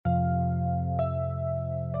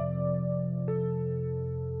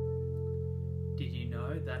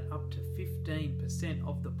15%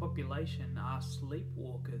 of the population are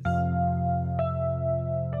sleepwalkers.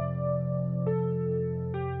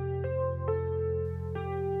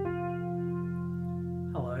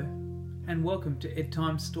 Hello, and welcome to Ed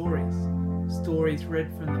Stories. Stories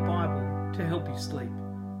read from the Bible to help you sleep,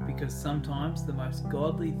 because sometimes the most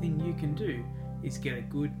godly thing you can do is get a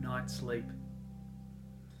good night's sleep.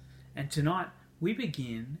 And tonight we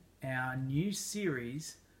begin our new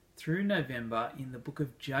series through November in the book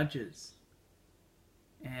of Judges.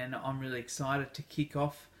 And I'm really excited to kick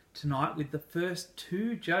off tonight with the first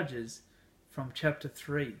two Judges from chapter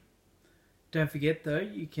 3. Don't forget though,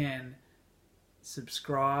 you can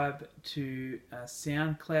subscribe to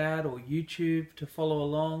SoundCloud or YouTube to follow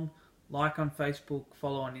along, like on Facebook,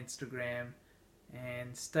 follow on Instagram,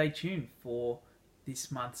 and stay tuned for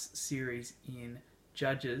this month's series in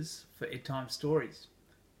Judges for Ed Stories.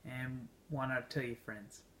 And why not tell your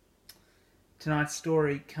friends? Tonight's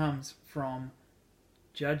story comes from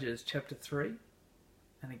Judges chapter 3,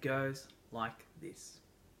 and it goes like this.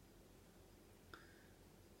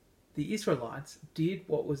 The Israelites did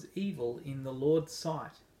what was evil in the Lord's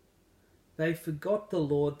sight. They forgot the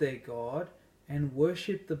Lord their God and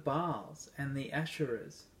worshipped the Baals and the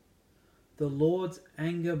Asherahs. The Lord's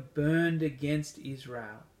anger burned against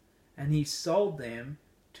Israel, and he sold them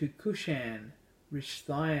to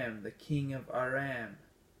Cushan-Rishathaim, the king of Aram,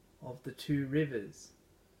 of the two rivers,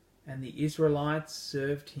 and the Israelites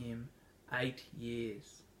served him 8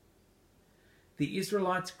 years. The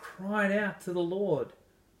Israelites cried out to the Lord,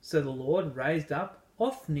 so the Lord raised up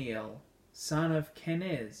Othniel, son of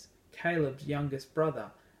Kenaz, Caleb's youngest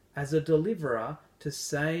brother, as a deliverer to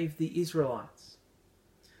save the Israelites.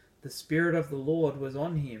 The Spirit of the Lord was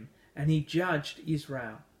on him, and he judged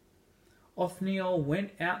Israel. Othniel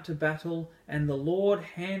went out to battle, and the Lord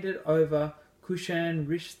handed over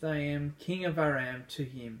Cushan-Rishathaim, king of Aram, to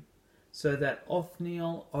him, so that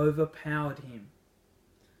Othniel overpowered him.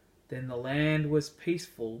 Then the land was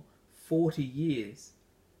peaceful 40 years,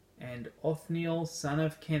 and Othniel, son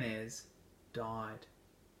of Kenaz, died.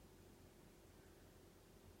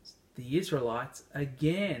 The Israelites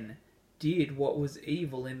again did what was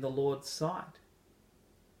evil in the Lord's sight.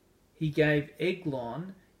 He gave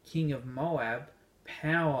Eglon, king of Moab,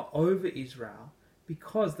 power over Israel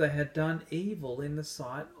because they had done evil in the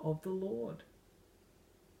sight of the Lord.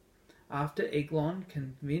 After Eglon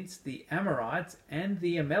convinced the Amorites and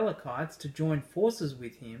the Amalekites to join forces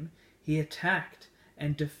with him, he attacked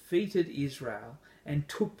and defeated Israel and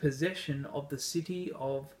took possession of the city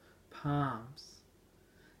of Palms.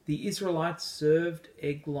 The Israelites served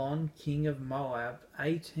Eglon, king of Moab,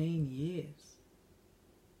 18 years.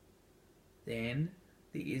 Then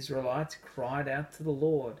the Israelites cried out to the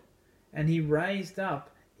Lord, and he raised up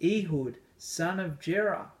Ehud, son of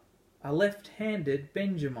Jerah, a left-handed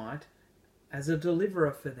Benjamite, as a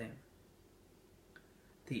deliverer for them.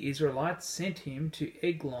 The Israelites sent him to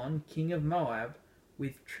Eglon, king of Moab,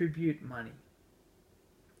 with tribute money.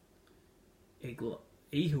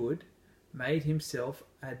 Ehud made himself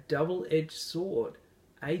a double-edged sword,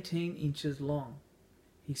 18 inches long.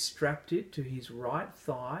 He strapped it to his right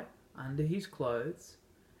thigh under his clothes,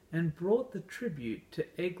 and brought the tribute to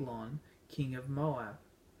Eglon, king of Moab,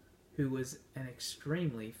 who was an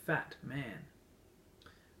extremely fat man.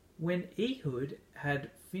 When Ehud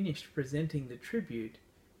had finished presenting the tribute,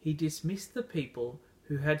 he dismissed the people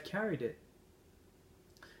who had carried it.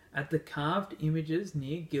 At the carved images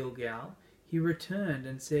near Gilgal, he returned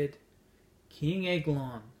and said, "King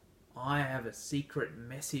Eglon, I have a secret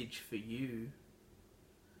message for you."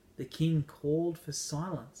 The king called for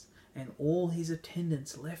silence, and all his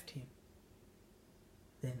attendants left him.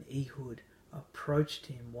 Then Ehud approached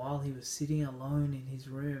him while he was sitting alone in his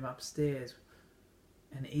room upstairs,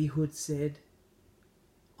 and Ehud said,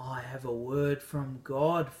 "I have a word from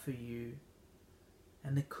God for you."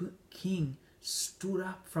 And the king stood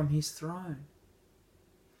up from his throne.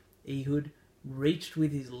 Ehud reached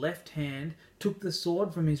with his left hand, took the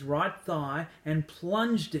sword from his right thigh, and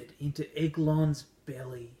plunged it into Eglon's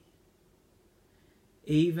belly.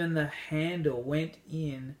 Even the handle went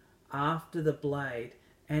in after the blade,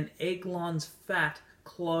 and Eglon's fat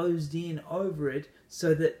closed in over it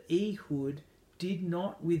so that Ehud did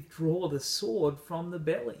not withdraw the sword from the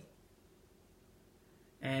belly.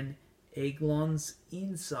 And Eglon's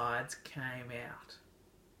insides came out.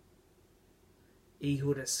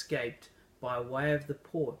 Ehud escaped by way of the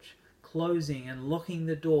porch, closing and locking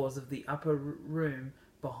the doors of the upper room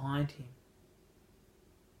behind him.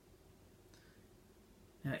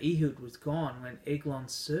 Now Ehud was gone when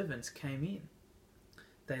Eglon's servants came in.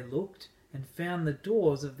 They looked and found the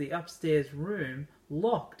doors of the upstairs room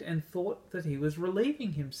locked and thought that he was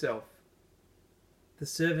relieving himself. The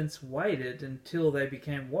servants waited until they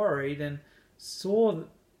became worried and saw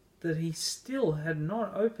that he still had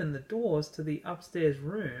not opened the doors to the upstairs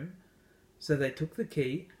room. So they took the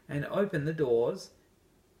key and opened the doors,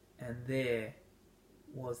 and there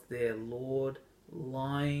was their Lord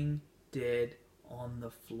lying dead on the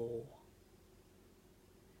floor.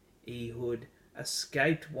 Ehud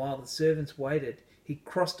escaped while the servants waited. He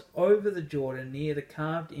crossed over the Jordan near the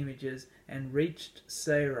carved images and reached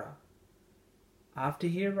Seirah. After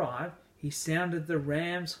he arrived, he sounded the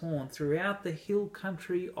ram's horn throughout the hill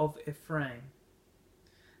country of Ephraim.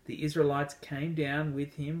 The Israelites came down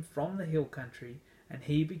with him from the hill country, and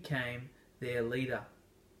he became their leader.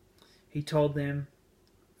 He told them,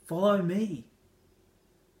 "Follow me,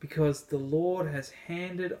 because the Lord has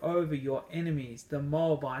handed over your enemies, the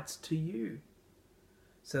Moabites, to you."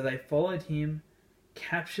 So they followed him,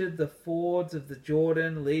 captured the fords of the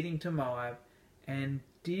Jordan leading to Moab, and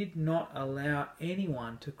did not allow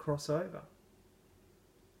anyone to cross over.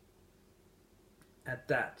 At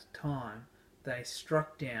that time, they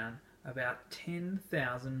struck down about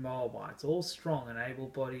 10,000 Moabites, all strong and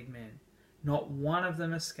able-bodied men. Not one of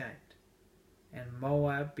them escaped. And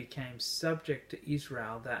Moab became subject to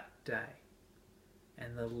Israel that day.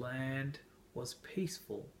 And the land was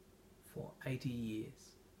peaceful for 80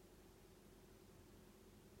 years.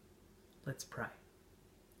 Let's pray.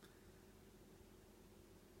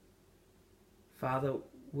 Father,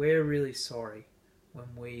 we're really sorry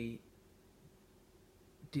when we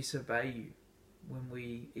disobey you, when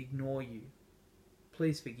we ignore you.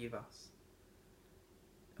 Please forgive us.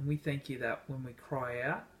 And we thank you that when we cry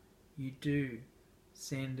out, you do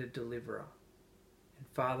send a deliverer. And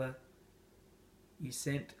Father, you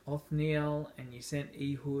sent Othniel and you sent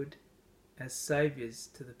Ehud as saviours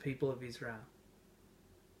to the people of Israel.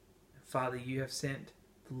 And Father, you have sent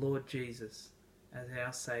the Lord Jesus as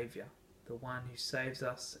our saviour, the one who saves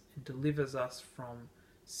us and delivers us from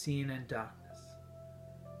sin and darkness.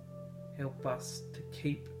 Help us to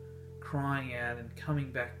keep crying out and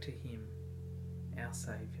coming back to him, our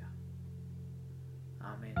Saviour.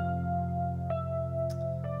 Amen.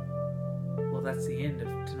 Well, that's the end of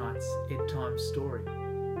tonight's Ed Time story.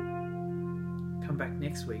 Come back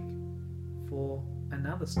next week for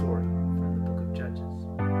another story from the book of Judges.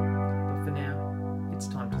 But for now, it's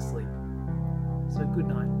time to sleep. So good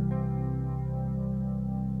night.